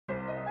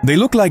They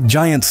look like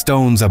giant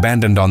stones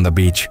abandoned on the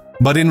beach,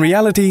 but in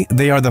reality,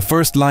 they are the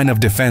first line of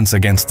defense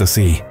against the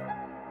sea.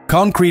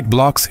 Concrete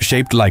blocks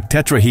shaped like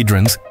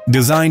tetrahedrons,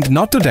 designed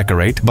not to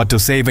decorate but to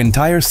save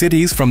entire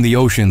cities from the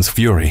ocean's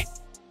fury.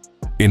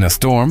 In a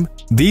storm,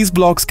 these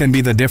blocks can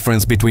be the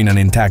difference between an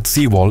intact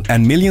seawall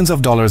and millions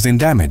of dollars in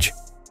damage.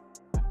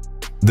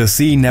 The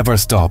sea never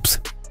stops.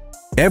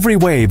 Every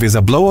wave is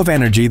a blow of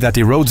energy that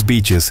erodes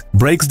beaches,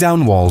 breaks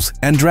down walls,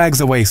 and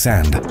drags away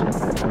sand.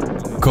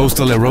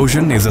 Coastal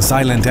erosion is a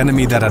silent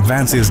enemy that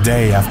advances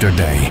day after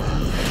day.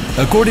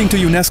 According to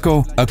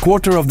UNESCO, a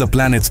quarter of the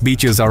planet's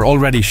beaches are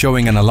already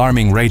showing an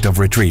alarming rate of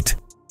retreat.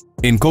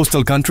 In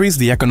coastal countries,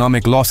 the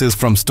economic losses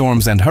from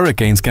storms and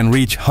hurricanes can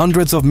reach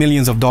hundreds of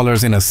millions of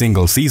dollars in a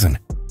single season.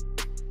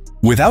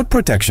 Without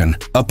protection,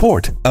 a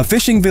port, a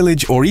fishing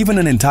village, or even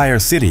an entire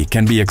city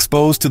can be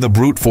exposed to the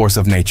brute force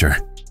of nature.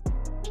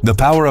 The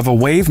power of a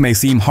wave may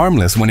seem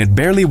harmless when it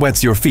barely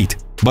wets your feet,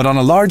 but on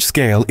a large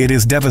scale, it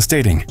is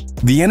devastating.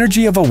 The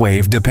energy of a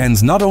wave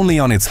depends not only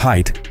on its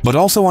height, but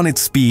also on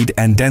its speed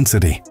and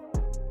density.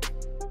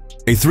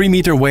 A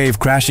 3-meter wave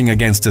crashing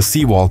against a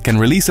seawall can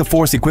release a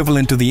force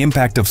equivalent to the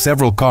impact of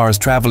several cars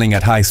traveling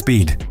at high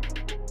speed.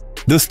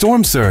 The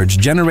storm surge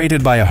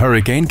generated by a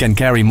hurricane can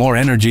carry more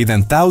energy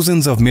than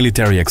thousands of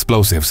military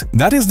explosives.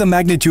 That is the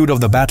magnitude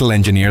of the battle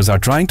engineers are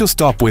trying to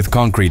stop with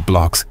concrete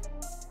blocks.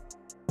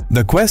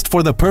 The quest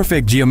for the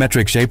perfect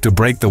geometric shape to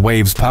break the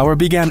wave's power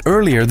began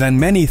earlier than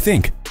many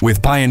think,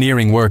 with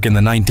pioneering work in the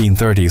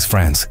 1930s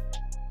France.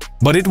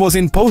 But it was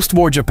in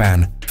post-war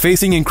Japan,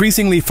 facing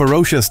increasingly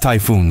ferocious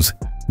typhoons,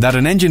 that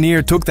an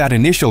engineer took that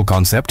initial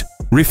concept,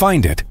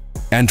 refined it,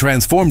 and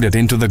transformed it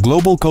into the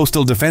global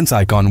coastal defense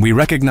icon we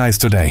recognize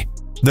today,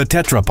 the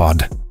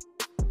Tetrapod.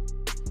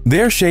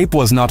 Their shape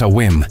was not a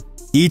whim.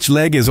 Each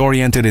leg is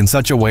oriented in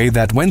such a way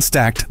that when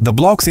stacked, the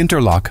blocks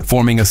interlock,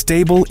 forming a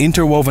stable,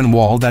 interwoven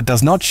wall that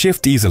does not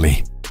shift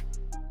easily.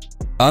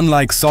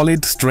 Unlike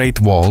solid, straight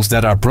walls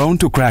that are prone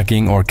to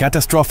cracking or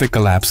catastrophic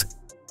collapse,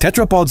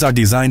 tetrapods are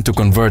designed to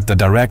convert the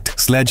direct,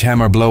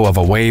 sledgehammer blow of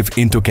a wave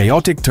into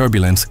chaotic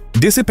turbulence,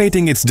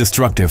 dissipating its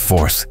destructive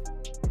force.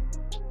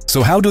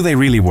 So how do they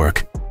really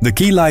work? The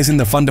key lies in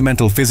the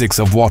fundamental physics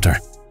of water.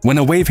 When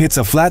a wave hits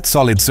a flat,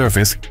 solid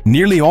surface,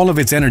 nearly all of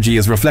its energy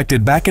is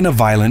reflected back in a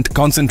violent,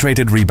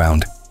 concentrated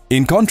rebound.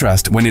 In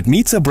contrast, when it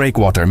meets a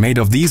breakwater made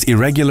of these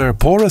irregular,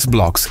 porous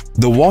blocks,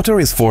 the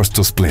water is forced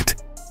to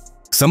split.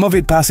 Some of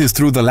it passes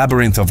through the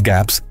labyrinth of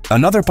gaps,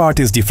 another part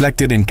is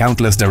deflected in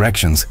countless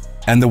directions,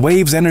 and the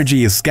wave's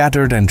energy is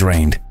scattered and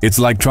drained. It's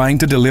like trying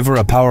to deliver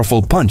a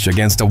powerful punch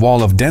against a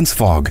wall of dense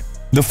fog.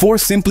 The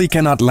force simply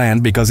cannot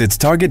land because its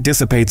target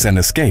dissipates and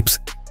escapes.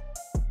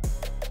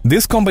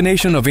 This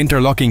combination of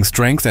interlocking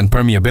strength and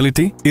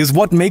permeability is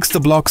what makes the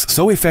blocks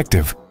so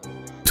effective.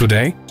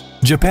 Today,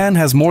 Japan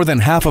has more than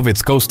half of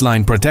its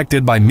coastline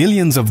protected by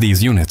millions of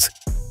these units.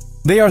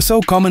 They are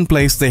so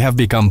commonplace they have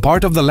become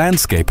part of the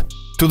landscape,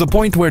 to the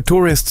point where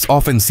tourists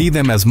often see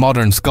them as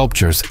modern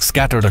sculptures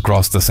scattered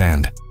across the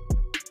sand.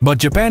 But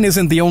Japan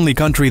isn't the only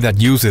country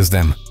that uses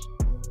them.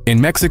 In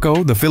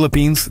Mexico, the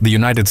Philippines, the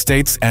United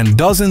States, and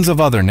dozens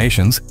of other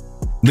nations,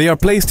 they are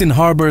placed in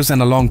harbors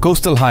and along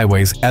coastal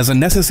highways as a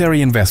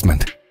necessary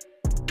investment.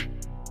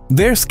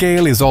 Their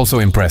scale is also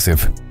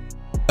impressive.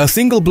 A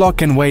single block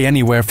can weigh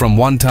anywhere from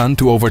 1 ton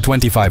to over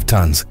 25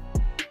 tons.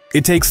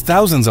 It takes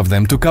thousands of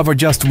them to cover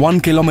just 1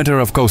 kilometer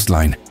of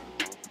coastline.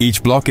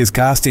 Each block is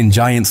cast in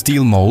giant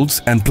steel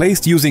molds and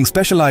placed using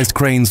specialized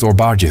cranes or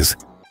barges.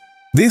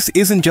 This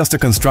isn't just a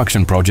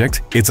construction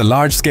project, it's a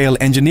large-scale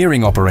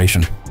engineering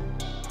operation.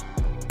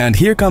 And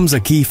here comes a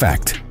key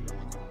fact.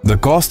 The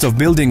cost of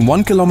building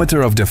 1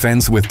 kilometer of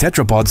defense with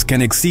tetrapods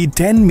can exceed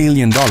 $10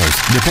 million,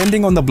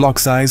 depending on the block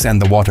size and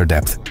the water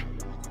depth.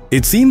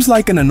 It seems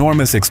like an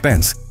enormous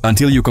expense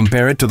until you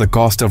compare it to the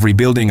cost of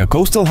rebuilding a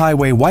coastal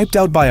highway wiped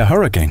out by a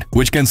hurricane,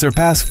 which can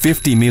surpass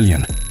 $50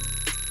 million.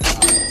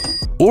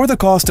 Or the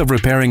cost of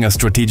repairing a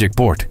strategic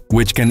port,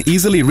 which can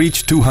easily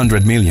reach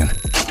 $200 million.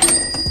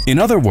 In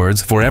other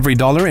words, for every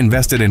dollar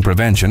invested in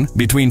prevention,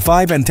 between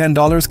 $5 and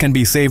 $10 can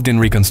be saved in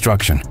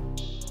reconstruction.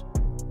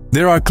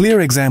 There are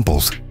clear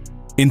examples.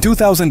 In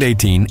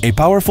 2018, a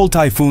powerful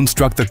typhoon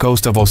struck the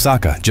coast of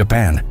Osaka,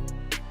 Japan.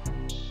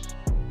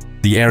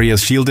 The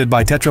areas shielded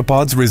by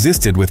tetrapods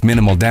resisted with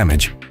minimal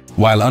damage,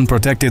 while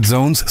unprotected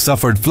zones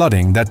suffered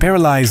flooding that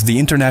paralyzed the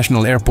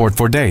international airport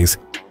for days,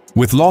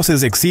 with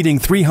losses exceeding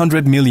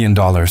 $300 million.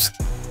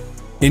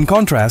 In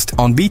contrast,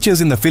 on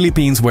beaches in the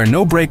Philippines where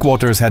no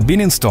breakwaters had been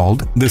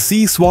installed, the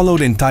sea swallowed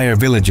entire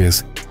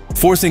villages,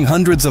 forcing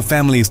hundreds of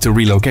families to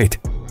relocate.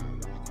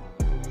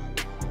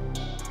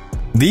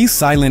 These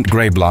silent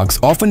gray blocks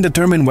often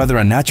determine whether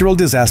a natural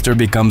disaster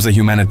becomes a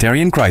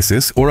humanitarian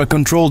crisis or a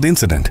controlled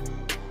incident.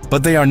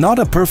 But they are not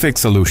a perfect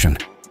solution.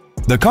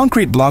 The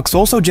concrete blocks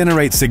also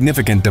generate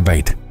significant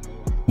debate.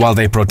 While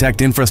they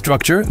protect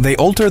infrastructure, they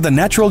alter the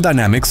natural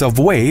dynamics of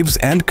waves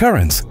and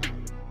currents.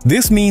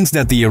 This means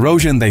that the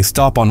erosion they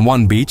stop on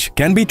one beach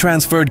can be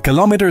transferred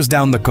kilometers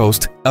down the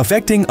coast,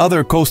 affecting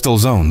other coastal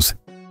zones.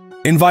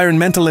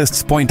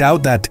 Environmentalists point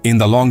out that, in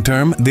the long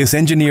term, this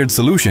engineered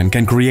solution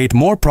can create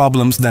more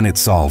problems than it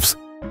solves.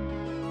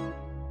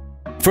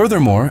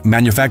 Furthermore,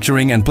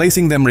 manufacturing and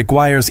placing them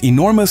requires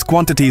enormous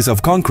quantities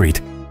of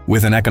concrete,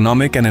 with an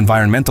economic and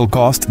environmental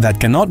cost that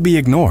cannot be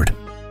ignored.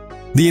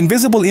 The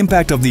invisible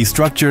impact of these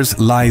structures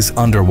lies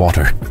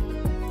underwater.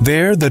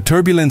 There, the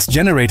turbulence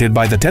generated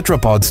by the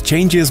tetrapods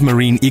changes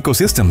marine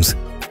ecosystems.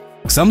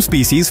 Some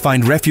species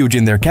find refuge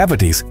in their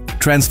cavities,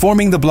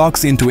 transforming the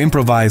blocks into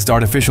improvised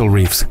artificial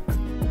reefs.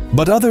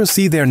 But others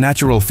see their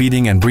natural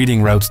feeding and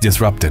breeding routes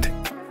disrupted.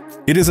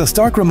 It is a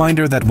stark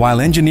reminder that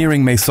while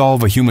engineering may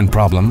solve a human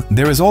problem,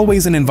 there is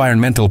always an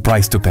environmental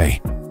price to pay.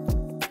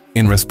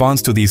 In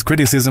response to these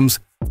criticisms,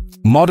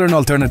 modern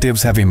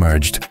alternatives have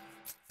emerged.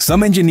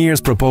 Some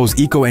engineers propose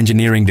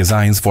eco-engineering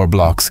designs for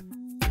blocks,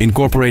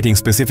 incorporating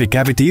specific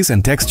cavities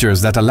and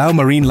textures that allow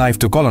marine life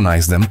to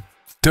colonize them,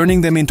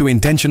 turning them into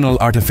intentional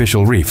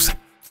artificial reefs.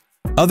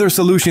 Other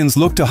solutions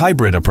look to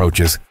hybrid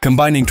approaches,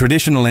 combining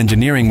traditional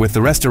engineering with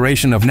the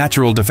restoration of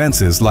natural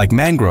defenses like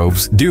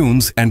mangroves,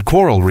 dunes, and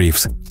coral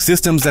reefs,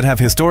 systems that have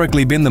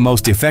historically been the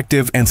most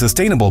effective and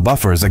sustainable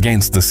buffers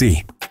against the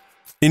sea.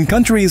 In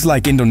countries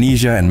like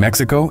Indonesia and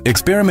Mexico,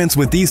 experiments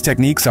with these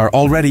techniques are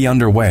already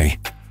underway,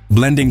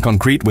 blending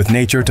concrete with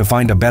nature to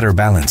find a better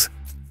balance.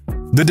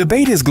 The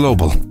debate is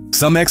global.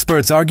 Some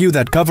experts argue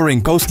that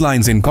covering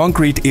coastlines in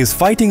concrete is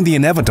fighting the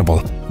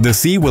inevitable. The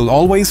sea will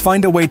always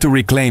find a way to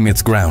reclaim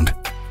its ground.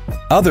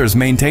 Others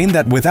maintain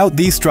that without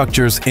these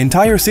structures,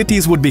 entire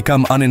cities would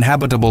become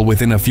uninhabitable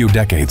within a few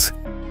decades.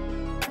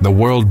 The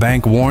World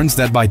Bank warns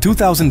that by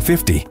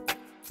 2050,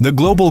 the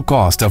global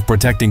cost of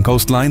protecting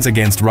coastlines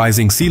against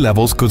rising sea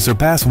levels could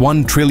surpass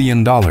 $1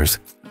 trillion,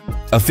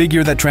 a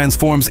figure that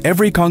transforms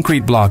every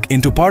concrete block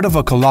into part of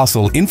a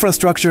colossal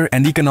infrastructure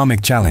and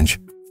economic challenge.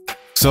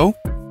 So,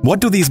 what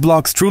do these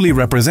blocks truly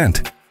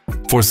represent?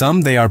 For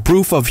some, they are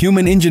proof of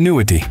human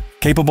ingenuity,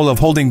 capable of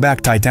holding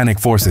back titanic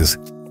forces.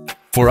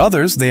 For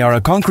others, they are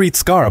a concrete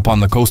scar upon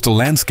the coastal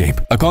landscape,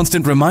 a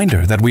constant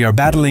reminder that we are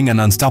battling an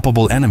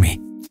unstoppable enemy.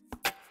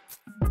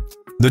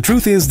 The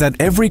truth is that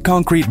every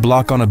concrete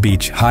block on a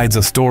beach hides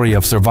a story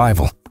of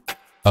survival,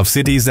 of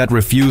cities that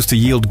refuse to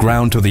yield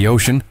ground to the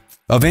ocean,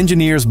 of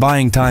engineers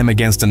buying time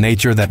against a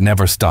nature that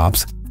never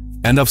stops,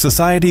 and of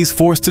societies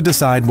forced to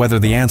decide whether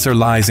the answer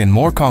lies in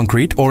more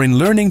concrete or in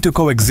learning to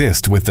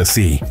coexist with the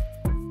sea.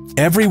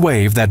 Every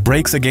wave that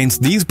breaks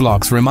against these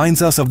blocks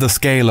reminds us of the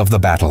scale of the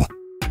battle.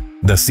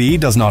 The sea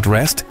does not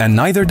rest, and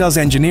neither does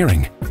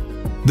engineering.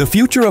 The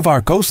future of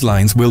our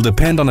coastlines will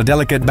depend on a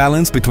delicate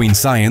balance between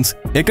science,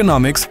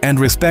 economics, and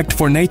respect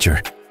for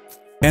nature.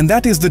 And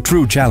that is the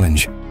true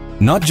challenge,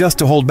 not just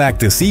to hold back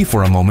the sea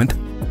for a moment,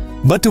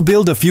 but to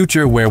build a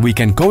future where we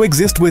can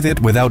coexist with it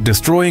without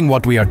destroying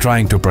what we are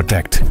trying to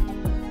protect.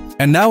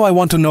 And now I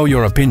want to know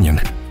your opinion.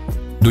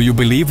 Do you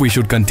believe we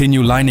should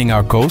continue lining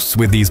our coasts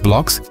with these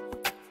blocks?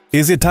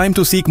 Is it time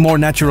to seek more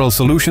natural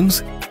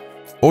solutions?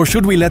 Or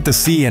should we let the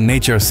sea and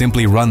nature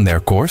simply run their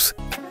course?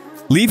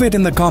 Leave it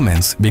in the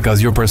comments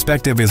because your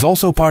perspective is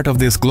also part of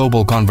this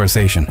global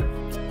conversation.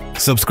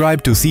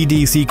 Subscribe to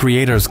CDC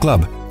Creators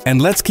Club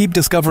and let's keep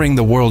discovering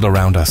the world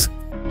around us.